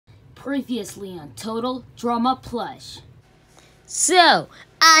Previously on Total Drama Plush. So,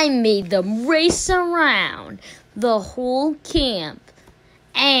 I made them race around the whole camp.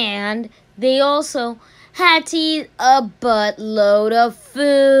 And they also had to eat a buttload of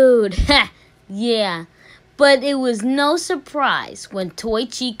food. Yeah. But it was no surprise when Toy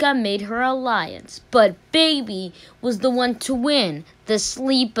Chica made her alliance. But Baby was the one to win the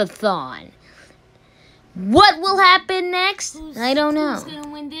sleep-a-thon. What will happen next? I don't know. Who's gonna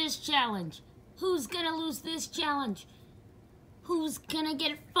win this challenge? Who's gonna lose this challenge? Who's gonna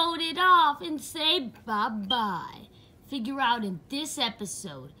get voted off and say bye-bye? Figure out in this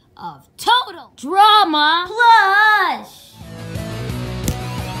episode of Total Drama Plush!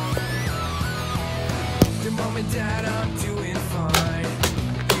 Your mom and dad, I'm doing fine.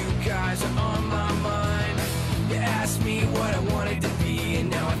 You guys are on my mind. You asked me what I wanted to be, and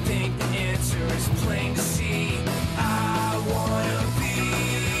now I think the answer is plain to see. I wanna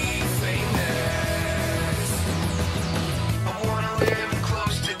be famous. I wanna live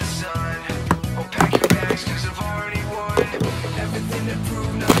close to the sun. I'll pack your bags 'cause I've already won. Everything to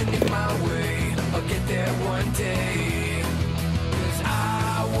prove, nothing in my way. I'll get there one day. 'Cause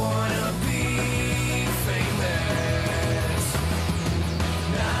I wanna be famous.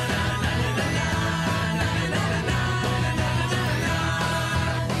 Na na na na na na na na na na na na.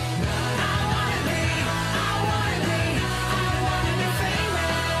 I wanna be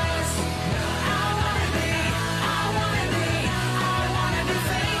famous. I wanna be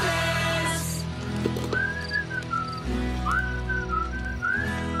famous.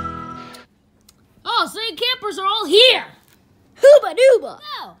 Oh, so you campers are all here! Hooba dooba!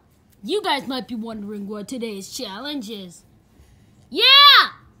 Now, you guys might be wondering what today's challenge is.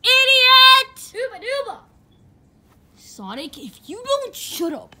 Yeah! Idiot! Hooba dooba! Sonic, if you don't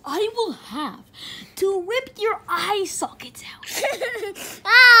shut up, I will have to rip your eye sockets out.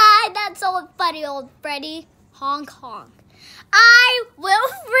 That's so funny, old Freddy. Honk, honk. I will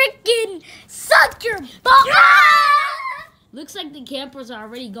freaking suck your butt. Looks like the campers are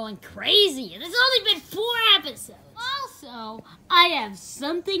already going crazy, and it's only been 4 episodes. Also, I have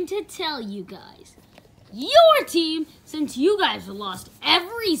something to tell you guys. Your team, since you guys have lost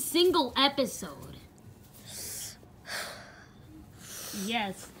every single episode.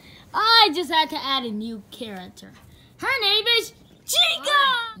 Yes, I just had to add a new character. Her name is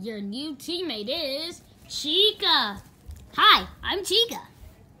Chica! Your new teammate is Chica. Hi, I'm Chica.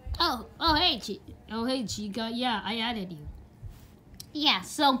 Oh, hey, Chica. Yeah, I added you. Yeah,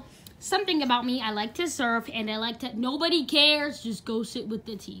 so something about me, I like to surf and I like to, nobody cares, just go sit with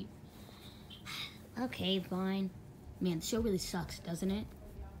the team. Okay, fine. Man, the show really sucks, doesn't it?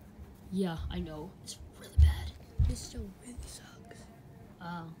 Yeah, I know. It's really bad. This show really sucks.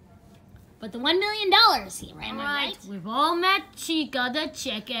 Oh. But the $1 million here, am I right? We've all met Chica the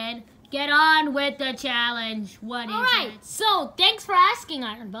chicken. Get on with the challenge. What is it? So, thanks for asking,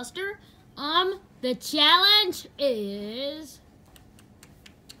 Iron Buster. The challenge is...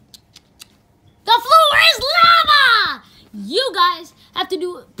 The floor is lava! You guys have to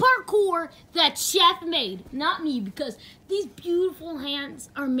do parkour that Chef made, not me, because these beautiful hands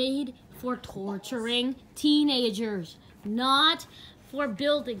are made for torturing teenagers, not for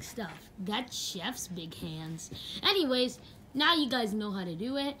building stuff. That's Chef's big hands. Anyways, now you guys know how to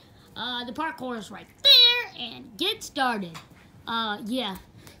do it. The parkour is right there, and get started. Yeah.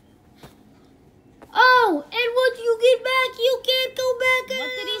 Oh, and once you get back, you can't go back. What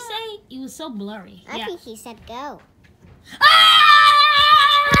did he say? It was so blurry. I think he said go.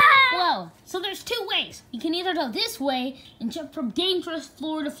 Well, so there's 2 ways. You can either go this way and jump from dangerous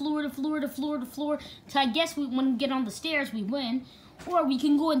floor to floor to floor to floor to floor. So I guess when we get on the stairs, we win. Or we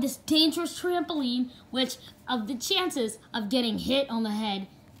can go in this dangerous trampoline, which of the chances of getting hit on the head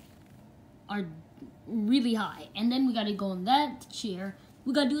are really high. And then we gotta go in that chair.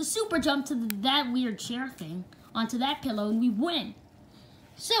 We gotta do a super jump to that weird chair thing onto that pillow, and we win.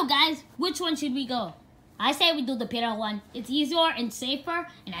 So, guys, which one should we go? I say we do the pillow one. It's easier and safer,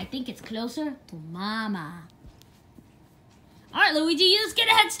 and I think it's closer to Mama. All right, Luigi, you just get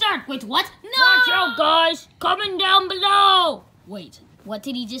a head start. Wait, what? No! Watch out, guys. Coming down below. Wait, what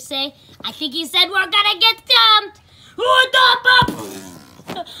did he just say? I think he said we're gonna get dumped.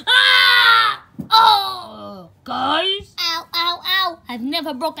 Ah! Oh! Guys? Ow, ow, ow. I've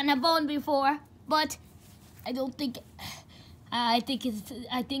never broken a bone before, but I don't think... I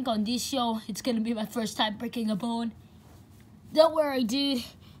think on this show, it's gonna be my first time breaking a bone. Don't worry, dude. It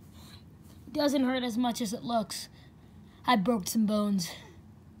doesn't hurt as much as it looks. I broke some bones.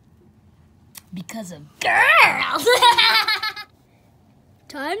 Because of girls!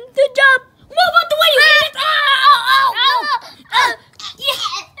 Time to jump. What about the way you hit it? Ow! Yeah!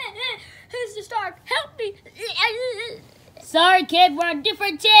 Sorry, kid, we're on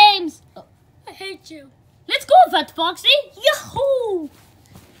different teams. Oh, I hate you. let's go, Fat Foxy. Yahoo!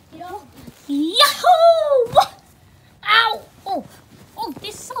 Yahoo! Ow! Oh,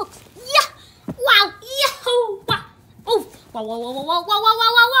 this sucks. Yeah! Wow! Yahoo! Wow! Oh! Whoa! Whoa! Whoa! Whoa! Whoa! Whoa!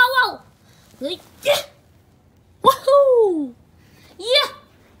 Whoa! Whoa! Whoa! Yeah! Woohoo! Yeah!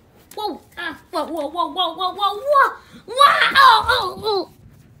 Whoa! Whoa! Whoa! Whoa! Whoa! Whoa! Whoa!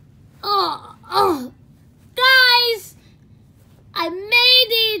 Wow! Oh! Guys, I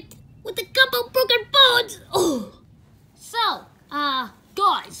made it with a couple broken bones. Oh. So,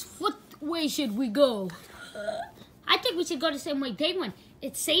 guys, what way should we go? I think we should go the same way they went.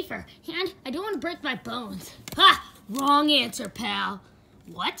 It's safer, and I don't want to break my bones. Ha! Wrong answer, pal.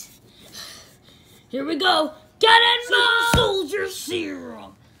 What? Here we go. Get in my soldier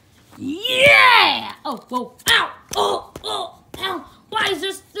serum. Yeah! Oh, whoa. Ow! Ow! Why is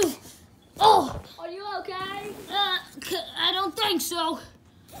this? Oh! Are you okay? I don't think so.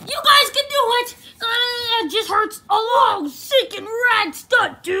 You guys can do it! It just hurts a long, sinking rad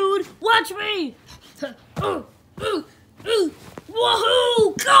stunt, dude! Watch me! Woohoo!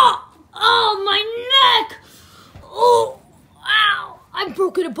 God! Oh, my neck! Oh, ow! I've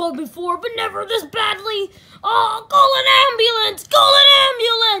broken a bone before, but never this badly. Oh, call an ambulance! Call an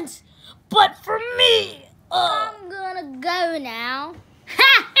ambulance! But for me, I'm gonna go now.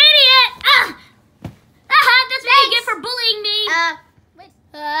 ha! Idiot! That's what you get for bullying me.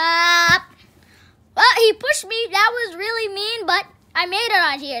 Well, he pushed me. That was really mean, but I made it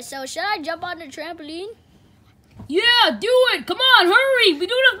on here. So should I jump on the trampoline? Yeah, do it! Come on, hurry! We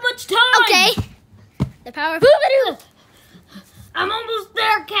don't have much time! Okay. The power of Boobadoo. I'm almost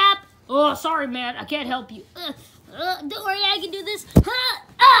there, Cap! Oh, sorry, man. I can't help you. Don't worry, I can do this.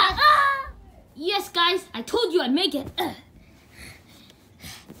 Yes, guys. I told you I'd make it.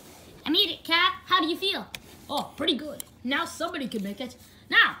 I made it, Cap. How do you feel? Oh, pretty good. Now somebody can make it.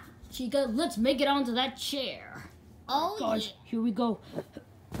 Now, Chica, let's make it onto that chair. Oh, Guys, here we go.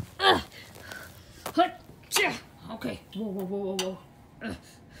 Okay. Whoa.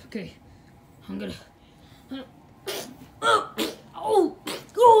 Okay. I'm gonna. Oh,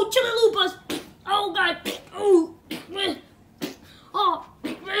 Chili Lupas. Oh, God. Oh.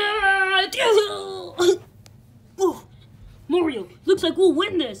 Mario, looks like we'll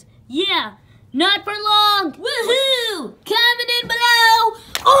win this. Yeah. Not for long. Woohoo! Comment in below.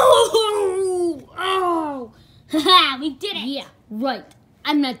 Oh. Haha, we did it. Yeah, right.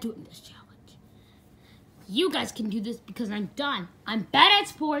 I'm not doing this challenge. You guys can do this because I'm done. I'm bad at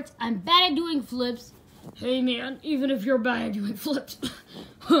sports. I'm bad at doing flips. Hey, man, even if you're bad at doing flips,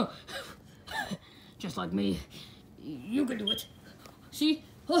 just like me, you can do it. See?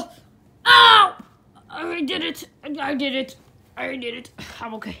 Ow! I did it. I'm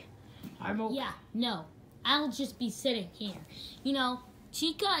okay. Yeah, no. I'll just be sitting here. You know,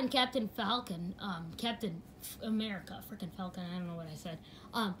 Chica and Captain Falcon, Captain America, freaking Falcon, I don't know what I said,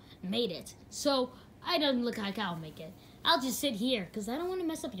 made it. So, I don't look like I'll make it. I'll just sit here, because I don't want to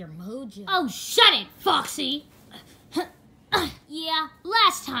mess up your mojo. Oh, shut it, Foxy! Yeah,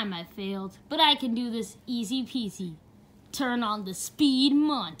 last time I failed, but I can do this easy peasy. Turn on the speed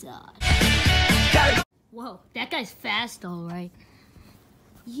montage. Whoa, that guy's fast, all right.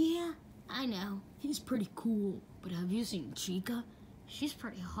 Yeah, I know. He's pretty cool. But have you seen Chica? She's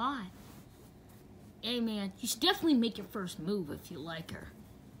pretty hot. Hey, man, you should definitely make your first move if you like her.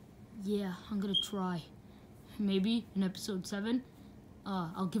 Yeah, I'm gonna try. Maybe in episode 7,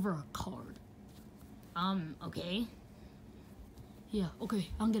 I'll give her a card. Okay. Yeah, okay,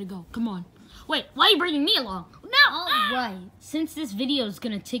 I'm gonna go. Come on. Wait, why are you bringing me along? No! Alright, since this video is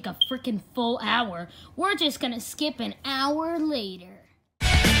gonna take a freaking full hour, we're just gonna skip an hour later.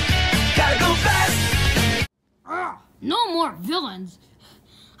 Gotta go fast. No more villains.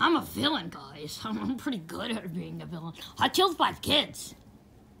 I'm a villain, guys. I'm pretty good at being a villain. I killed 5 kids.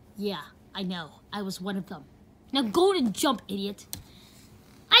 Yeah, I know. I was one of them. Now go and jump, idiot.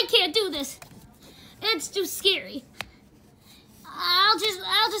 I can't do this. It's too scary. I'll just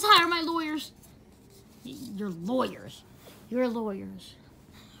hire my lawyers. You're lawyers.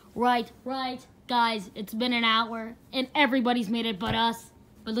 Right. Guys, it's been an hour, and everybody's made it but us.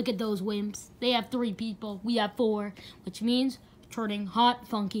 But look at those wimps. They have 3 people. We have 4, which means turning hot,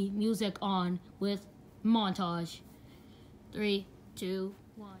 funky music on with montage. 3, 2,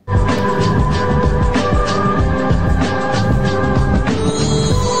 1.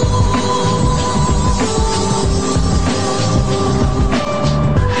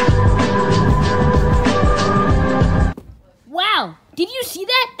 Wow, did you see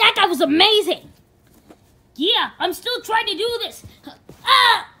that? That guy was amazing. Yeah, I'm still trying to do this.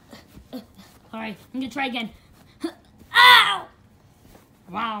 All right, I'm gonna try again.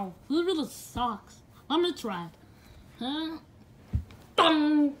 Wow, who really sucks? I'm gonna try it. Huh?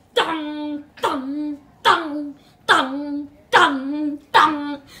 Dong, dong, dong, dong, dong, dong,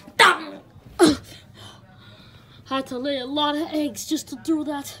 dong, dong. Had to lay a lot of eggs just to do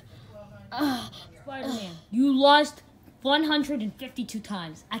that. Spider-Man, you lost 152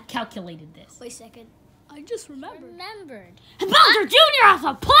 times. I calculated this. Wait a second. I just remembered. Bowser Jr. has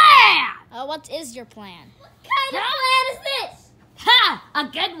a plan! What is your plan? What kind of plan is this? Ha! A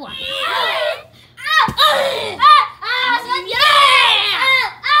good one. Here we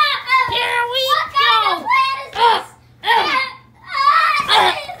go!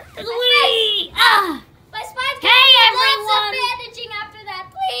 My spine's Hey, lots everyone! of bandaging after that.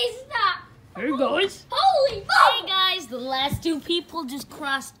 Please stop. Hey guys! Holy Hey guys, the last two people just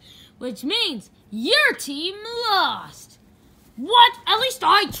crossed, which means your team lost. What? At least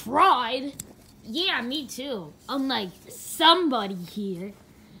I tried. Yeah, me too. Unlike somebody here.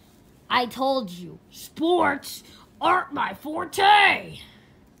 I told you, sports aren't my forte.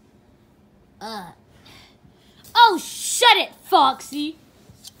 Oh, shut it, Foxy.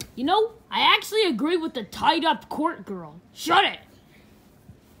 You know, I actually agree with the tied-up court girl. Shut it.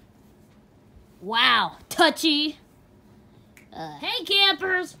 Wow, touchy. Hey,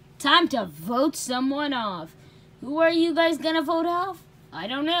 campers. Time to vote someone off. Who are you guys gonna vote off? I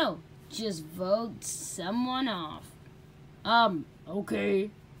don't know. Just vote someone off.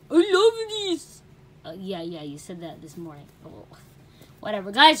 Okay. I love these. Yeah, you said that this morning. Oh,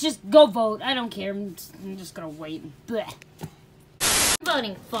 whatever, guys, just go vote. I don't care. I'm just gonna wait. Blech. I'm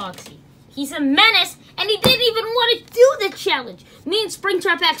voting Foxy. He's a menace, and he didn't even want to do the challenge. Me and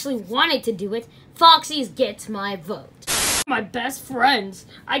Springtrap actually wanted to do it. Foxy gets my vote. My best friends.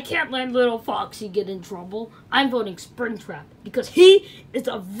 I can't let little Foxy get in trouble. I'm voting Springtrap because he is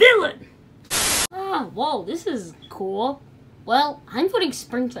a villain. Oh, whoa, this is cool. Well, I'm voting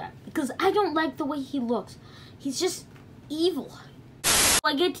Springtrap because I don't like the way he looks. He's just evil.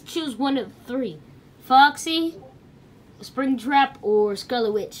 I get to choose one of three. Foxy, Springtrap, or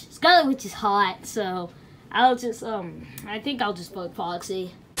Scarlet Witch. Scarlet Witch is hot, so I'll just, I think I'll just vote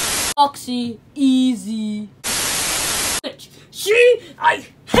Foxy. Foxy, easy. I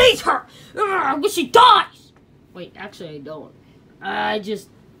hate her! I wish she dies! Wait, actually I don't. Just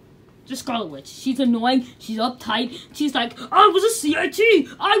Scarlet Witch. She's annoying, she's uptight, she's like, I was a CIG!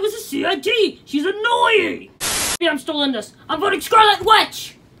 She's annoying! I'm still in this. I'm voting Scarlet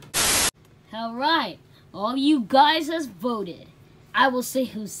Witch! Alright, all you guys has voted. I will say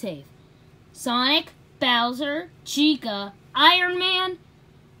who's safe. Sonic, Bowser, Chica, Iron Man,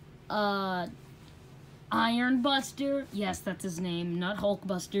 Iron Buster. Yes, that's his name, not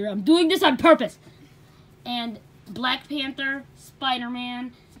Hulkbuster. I'm doing this on purpose. And Black Panther,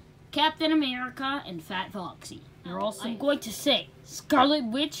 Spider-Man, Captain America, and Fat Foxy. You're also going to say Scarlet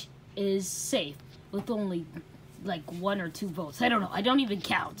Witch is safe with only like 1 or 2 votes. I don't know. I don't even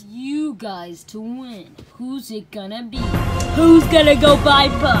count. You guys to win. Who's it gonna be? Who's gonna go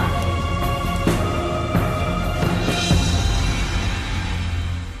bye-bye?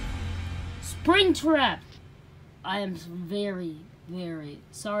 Springtrap. I am very, very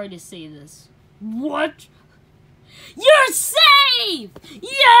sorry to say this. What? You're safe!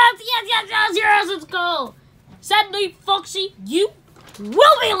 Yes, let's go! Sadly, Foxy, you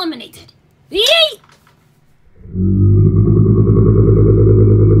will be eliminated. Yeet!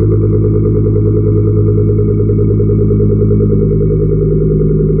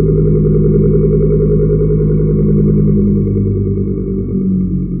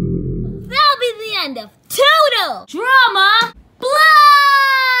 That'll be the end of Total Drama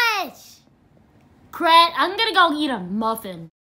Plush! Cret, I'm gonna go eat a muffin.